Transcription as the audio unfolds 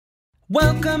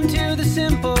Welcome to the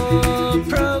Simple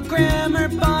Programmer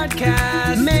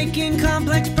Podcast, making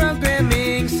complex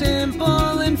programming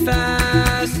simple and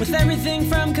fast, with everything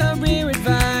from career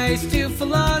advice to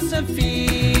philosophy.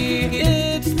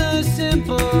 It's the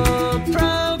Simple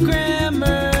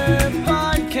Programmer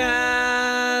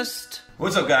Podcast.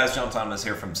 What's up, guys? John Thomas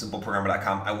here from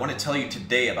SimpleProgrammer.com. I want to tell you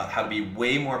today about how to be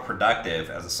way more productive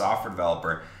as a software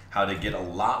developer, how to get a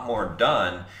lot more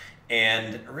done,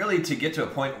 and really to get to a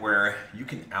point where you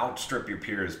can outstrip your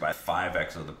peers by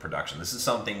 5x of the production. This is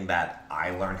something that I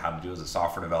learned how to do as a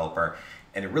software developer,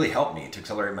 and it really helped me to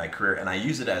accelerate my career, and I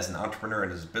use it as an entrepreneur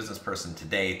and as a business person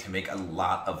today to make a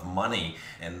lot of money.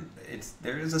 And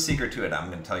there is a secret to it I'm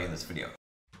going to tell you in this video.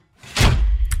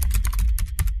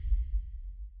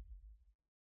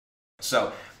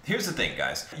 So here's the thing,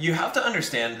 guys. You have to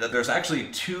understand that there's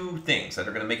actually two things that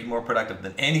are going to make you more productive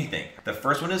than anything. The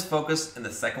first one is focus, and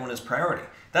the second one is priority.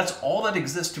 That's all that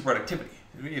exists to productivity.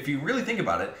 If you really think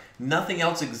about it, nothing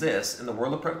else exists in the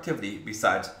world of productivity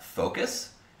besides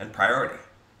focus and priority,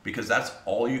 because that's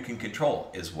all you can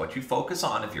control is what you focus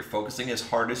on. If you're focusing as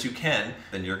hard as you can,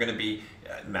 then you're going to be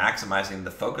maximizing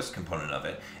the focus component of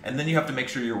it, and then you have to make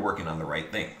sure you're working on the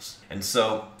right things. And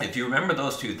so if you remember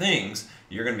those two things,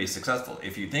 you're going to be successful.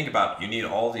 If you think about you need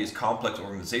all these complex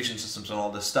organization systems and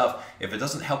all this stuff, if it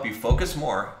doesn't help you focus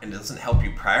more and it doesn't help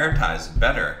you prioritize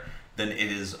better, then it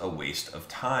is a waste of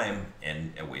time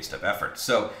and a waste of effort.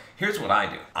 So here's what I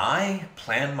do. I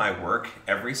plan my work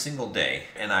every single day,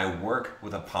 and I work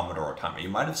with a Pomodoro timer. You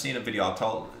might have seen a video, I'll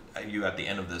tell you at the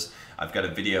end of this. I've got a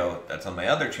video that's on my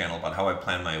other channel about how I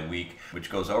plan my week, which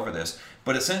goes over this.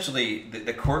 But essentially,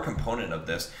 the core component of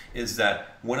this is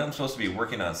that when I'm supposed to be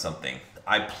working on something,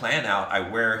 I plan out, I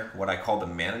wear what I call the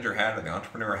manager hat or the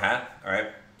entrepreneur hat, all right?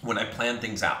 When I plan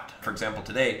things out. For example,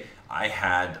 today, I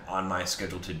had on my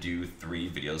schedule to do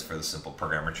 3 videos for the Simple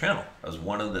Programmer channel. That was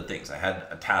one of the things. I had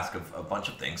a task of a bunch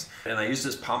of things, and I used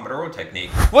this Pomodoro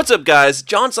technique. What's up, guys?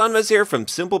 John Sonmez here from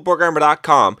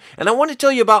SimpleProgrammer.com, and I want to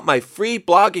tell you about my free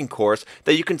blogging course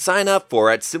that you can sign up for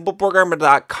at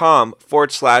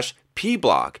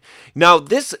SimpleProgrammer.com/pblog. Now,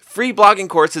 this free blogging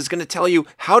course is going to tell you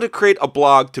how to create a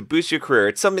blog to boost your career.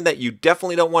 It's something that you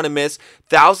definitely don't want to miss.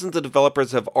 Thousands of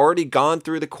developers have already gone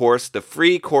through the course, the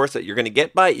free course that you're going to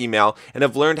get by email, and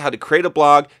have learned how to create a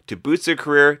blog to boost their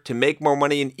career, to make more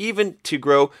money, and even to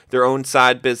grow their own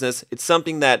side business. It's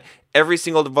something that every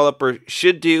single developer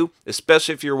should do,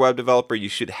 especially if you're a web developer. You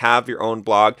should have your own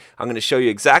blog. I'm going to show you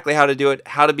exactly how to do it,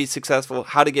 how to be successful,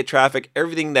 how to get traffic,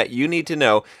 everything that you need to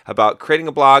know about creating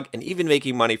a blog and even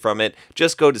making money from it.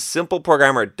 Just go to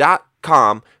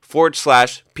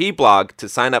simpleprogrammer.com/pblog to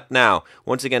sign up now.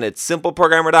 Once again, it's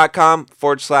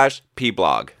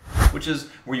simpleprogrammer.com/pblog. Which is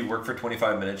where you work for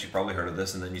 25 minutes. You've probably heard of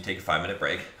this, and then you take a 5-minute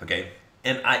break, okay?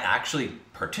 And I actually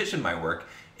partition my work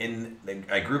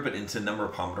I group it into a number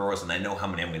of Pomodoros, and I know how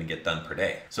many I'm going to get done per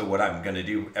day. So what I'm going to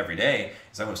do every day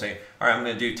is I'm going to say, all right, I'm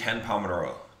going to do 10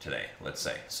 Pomodoro today, let's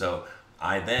say. So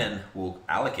I then will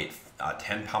allocate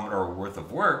 10 Pomodoro worth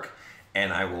of work,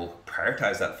 and I will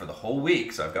prioritize that for the whole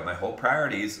week. So I've got my whole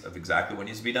priorities of exactly what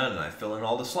needs to be done, and I fill in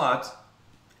all the slots.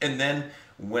 And then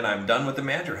when I'm done with the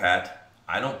manager hat,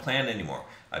 I don't plan anymore.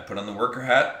 I put on the worker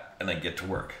hat, and I get to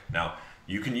work. Now,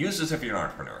 you can use this if you're an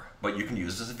entrepreneur, but you can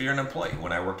use this if you're an employee.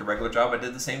 When I worked a regular job, I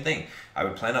did the same thing. I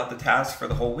would plan out the tasks for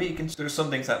the whole week, and there's some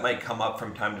things that might come up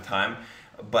from time to time,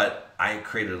 but I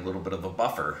created a little bit of a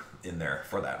buffer in there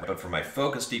for that. But for my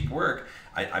focus deep work,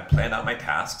 I planned out my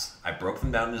tasks, I broke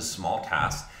them down into small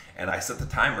tasks, and I set the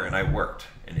timer and I worked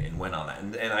and went on that.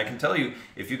 And I can tell you,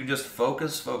 if you can just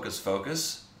focus,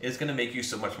 it's gonna make you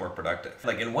so much more productive.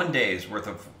 Like in one day's worth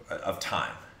of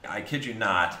time, I kid you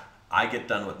not, I get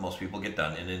done what most people get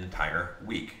done in an entire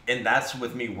week. And that's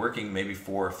with me working maybe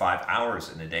 4 or 5 hours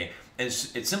in a day. And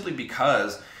it's simply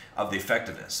because of the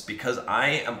effectiveness, because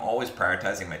I am always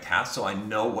prioritizing my tasks, so I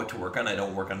know what to work on. I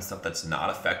don't work on stuff that's not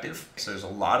effective. So there's a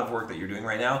lot of work that you're doing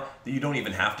right now that you don't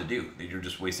even have to do, that you're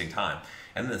just wasting time.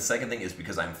 And then the second thing is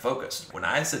because I'm focused. When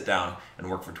I sit down and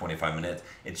work for 25 minutes,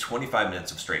 it's 25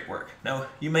 minutes of straight work. Now,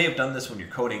 you may have done this when you're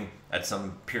coding at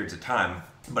some periods of time,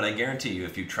 but I guarantee you,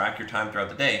 if you track your time throughout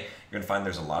the day, you're gonna find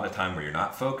there's a lot of time where you're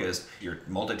not focused, you're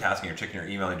multitasking, you're checking your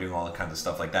email, you're doing all the kinds of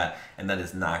stuff like that, and that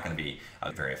is not gonna be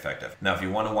very effective. Now, if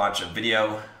you wanna watch a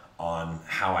video on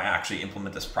how I actually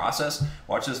implement this process,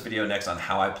 watch this video next on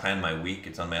how I plan my week.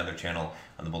 It's on my other channel,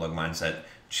 on the Bulldog Mindset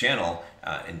channel,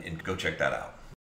 and go check that out.